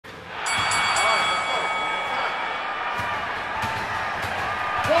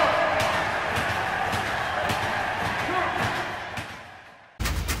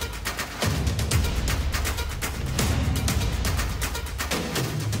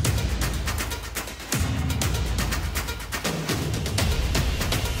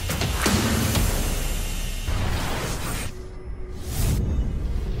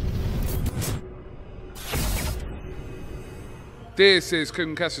This is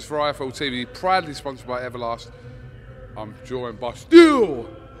KUGAN CASSIUS for IFL TV, proudly sponsored by Everlast. I'm joined by still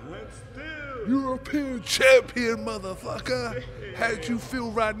European champion, motherfucker. How do you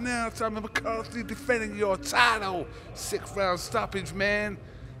feel right now, Tommy McCarthy, defending your title? 6th round stoppage, man.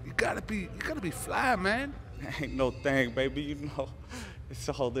 You gotta be fly, man. Ain't no thing, baby. You know, it's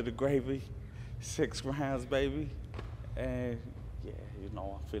all to the gravy. 6 rounds, baby. And yeah, you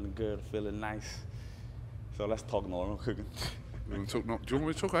know, I'm feeling good, feeling nice. So let's talk normal cooking. Do you want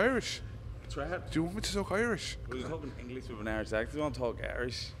me to talk Irish? Try it. Do you want me to talk Irish? We're talking English with an Irish accent. You want to talk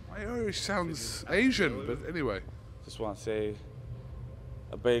Irish? My Irish sounds Asian, but anyway. Just want to say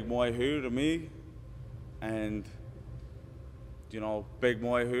a big moi hoo to me, and you know, big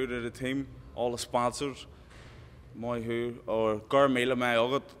moi hoo to the team, all the sponsors. Moi hoo or Gur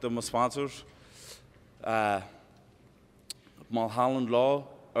Billam-SMITH, my sponsors. Mulholland Law,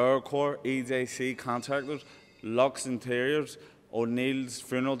 Aircore, EJC contractors, Lux Interiors, O'Neill's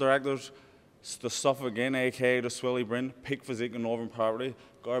funeral directors, the stuff again, aka the Swilly Bryn, Peak Physique and Northern Property,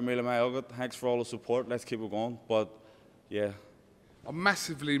 Gur Billam-SMITH, thanks for all the support, let's keep it going. But yeah. I'm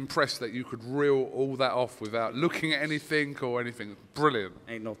massively impressed that you could reel all that off without looking at anything or anything. Brilliant.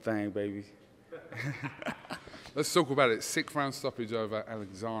 Ain't no thing, baby. Let's talk about it. 6th round stoppage over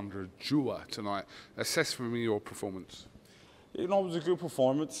Alexander JUR tonight. Assess for me your performance. You know, it was a good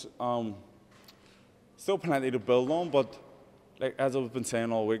performance. Still plenty to build on, but like as I've been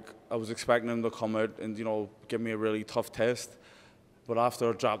saying all week, I was expecting him to come out and, you know, give me a really tough test. But after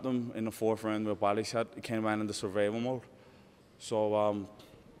I dropped him in the 4th round with a body shot, he came in the survival mode. So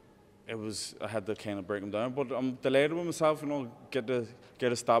I had to kind of break him down. But I'm delighted with myself, you know, get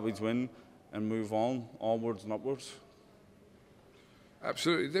a stoppage win and move on, onwards and upwards.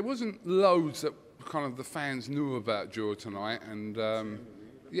 Absolutely. There wasn't loads that kind of the fans knew about JUR tonight, and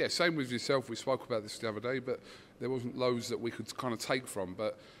yeah, same with yourself. We spoke about this the other day, but there wasn't loads that we could kind of take from.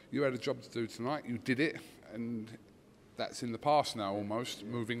 But you had a job to do tonight. You did it, and that's in the past now, almost.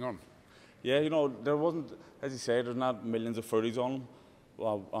 Moving on. Yeah, you know, there wasn't, as you say, there's not millions of footage on him.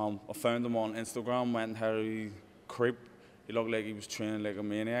 Well, I found him on Instagram, went and had a creep. He looked like he was training like a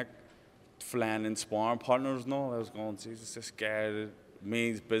maniac, flying in sparring partners and all. I was going, Jesus, this guy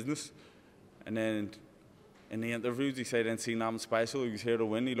means business. And then in the interviews, he said he didn't see nothing special. He was here to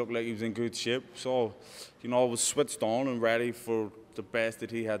win. He looked like he was in good shape. So, you know, I was switched on and ready for the best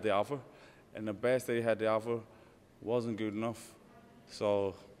that he had to offer. And the best that he had to offer wasn't good enough.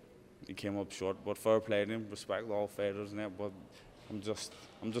 So he came up short. But fair play to him, respect all fighters and that. But I'm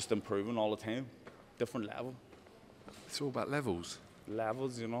just improving all the time. Different level. It's all about levels.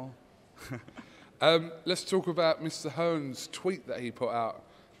 Levels, you know. Let's talk about Mr. Hearn's tweet that he put out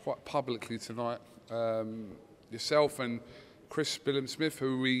quite publicly tonight. Yourself and Billam-SMITH,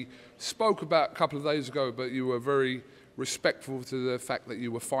 who we spoke about a couple of days ago, but you were very respectful to the fact that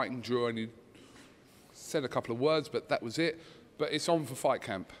you were fighting JUR, and you said a couple of words, but that was it. But it's on for fight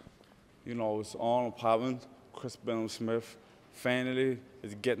camp. You know, it's on apartment. Billam-SMITH finally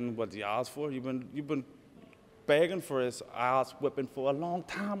is getting what he asked for. You've been begging for his ass whipping for a long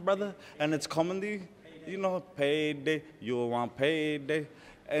time, brother, and it's coming to you. You know, payday, you'll want payday.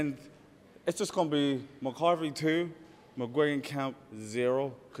 And it's just going to be McCARTHY 2, McGUIGAN camp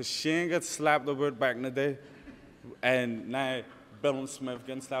 0, because Shane gets slapped about back in the day, and now Billam-SMITH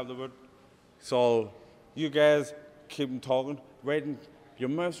getting slapped about. So you guys keep talking. Writing your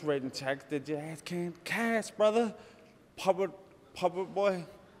most writing checks that your ass can't cash, brother. Puppet boy.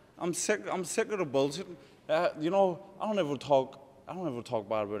 I'm sick of the bullshit. You know, I don't ever talk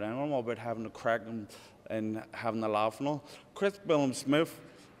bad about anyone. I'm all about having a crack and having a laugh and all. Billam-SMITH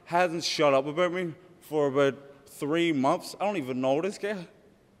hasn't shut up about me for about 3 months. I don't even know this guy.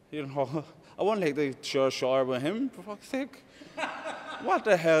 You know, I wouldn't like to share a shower with him, for fuck's sake. What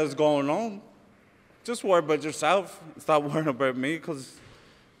the hell is going on? Just worry about yourself. Stop worrying about me, because,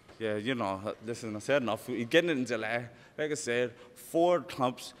 yeah, you know, listen, I said enough. He's getting it in July. Like I said, 4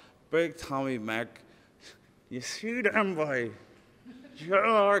 clumps, big Tommy Mac. You see them, boy? You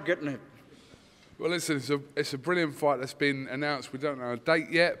are getting it. Well, listen, it's a brilliant fight that's been announced. We don't know a date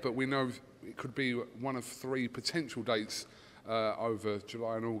yet, but we know it could be one of 3 potential dates over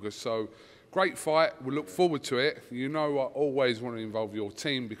July and August. So, great fight. We look forward to it. You know, I always want to involve your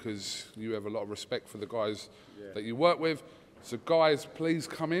team because you have a lot of respect for the guys that you work with. So, guys, please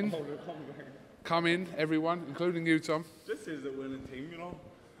come in. Come in, everyone, including you, Tom. This is a winning team, you know.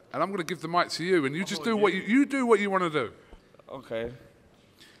 And I'm going to give the mic to you, and you just do what you do what you want to do. Okay.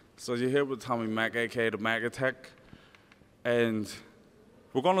 So you're here with Tommy Mac, aka the Mac Attack, and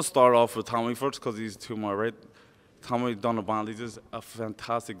we're going to start off with Tommy first because he's to my right. Tommy done the bandages, a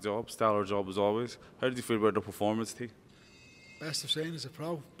fantastic job, stellar job as always. How did you feel about the performance, T? Best I've seen as a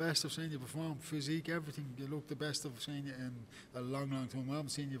pro, best I've seen you perform, physique, everything. You look the best I've seen you in a long, long time. I haven't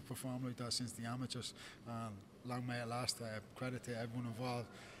seen you perform like that since the amateurs. Long may it last. Credit to everyone involved.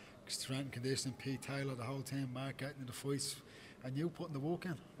 Strength and conditioning, Pete Taylor, the whole team, Mark getting in the fights, and you putting the work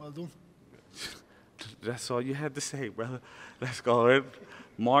in. Well done. That's all you had to say, brother. Let's go in.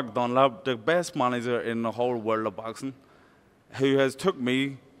 Mark Dunlap, the best manager in the whole world of boxing, who has took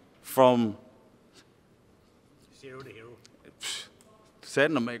me from 0 to hero.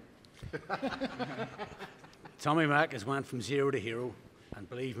 Setting the mic. Tommy Mack has went from 0 to hero, and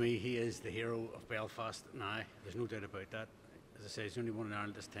believe me, he is the hero of Belfast now. There's no doubt about that. As I say, he's the only one in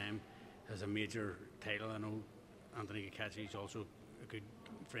Ireland this time. Has a major title. I know Anthony KASSIUS is also a good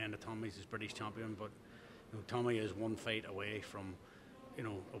friend of Tommy's, his British champion, but you know, Tommy is one fight away from, you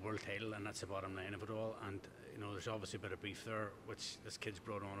know, a world title, and that's the bottom line of it all. And you know, there's obviously a bit of beef there, which this kid's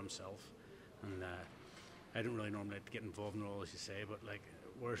brought on himself. And I don't really normally get involved in all, as you say, but like,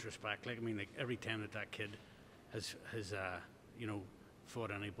 where's respect? Like, I mean, like every time that kid has you know,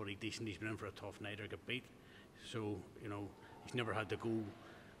 fought anybody decent, he's been in for a tough night or got beat. So you know, he's never had to go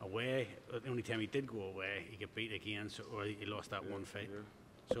away. The only time he did go away, he got beat again, so or he lost that one fight.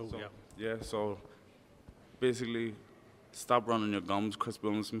 Yeah. So yeah. So basically, stop running your gums, Chris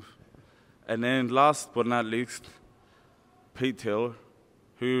Billam-SMITH. And then last but not least, Pete Taylor,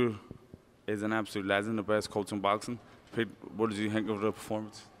 who is an absolute legend, the best coach in boxing. Pete, what did you think of the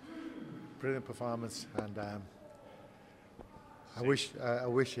performance? Brilliant performance, and I wish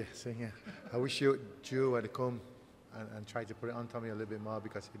you JUR had come and tried to put it on Tommy a little bit more,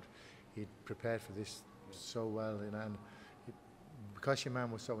 because he'd prepared for this so well, you know, and because your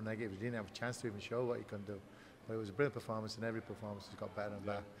man was so negative, he didn't have a chance to even show what he can do. But it was a brilliant performance, and every performance has got better and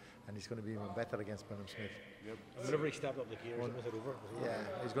better, and he's going to be even better against Billam-SMITH. Yep. Whenever he stepped up the gears, was it over? Yeah,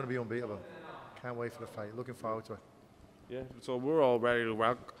 he's going to be unbeatable. Can't wait for the fight. Looking forward to it. Yeah, so we're all ready to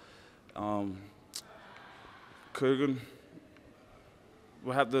rock. KUGAN,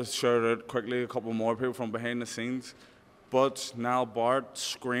 we'll have to share it quickly, a couple more people from behind the scenes. But now Bart,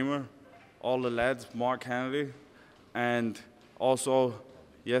 Screamer, all the lads, Mark Kennedy, and also,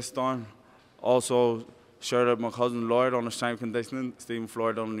 yes, Don, also shout out my cousin Lloyd on the strength conditioning, Stephen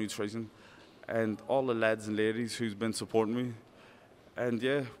Floyd on the nutrition, and all the lads and ladies who's been supporting me. And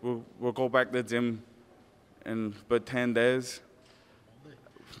yeah, we'll go back to the gym in about 10 days.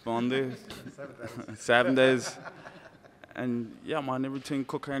 Monday. 7 days. And yeah, man, everything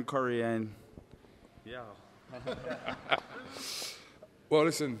cooking and curry, and yeah. Well,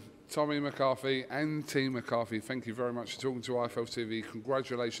 listen, Tommy McCarthy and Team McCarthy, thank you very much for talking to IFL TV.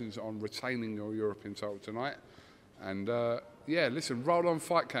 Congratulations on retaining your European title tonight. And yeah, listen, roll on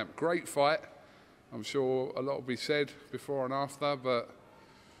Fight Camp. Great fight. I'm sure a lot will be said before and after, but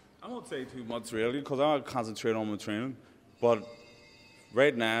I won't say too much really, because I concentrate on my training. But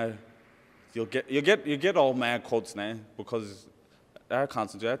right now, you get all mad quotes now, because I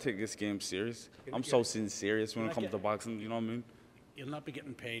concentrate. I take this game serious. I'm so serious when it comes to boxing. You know what I mean? You'll not be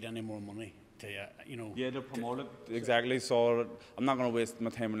getting paid any more money to, you know. Yeah, to promote it. Exactly. So I'm not going to waste my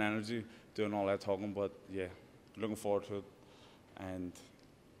time and energy doing all that talking. But yeah, looking forward to it. And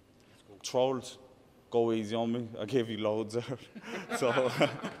trolls, go easy on me. I gave you loads there. So.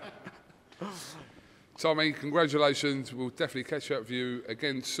 Tommy, congratulations. We'll definitely catch up with you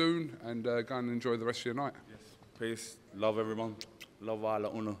again soon, and go and enjoy the rest of your night. Yes. Peace. Love everyone. Love alla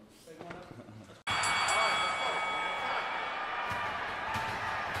uno.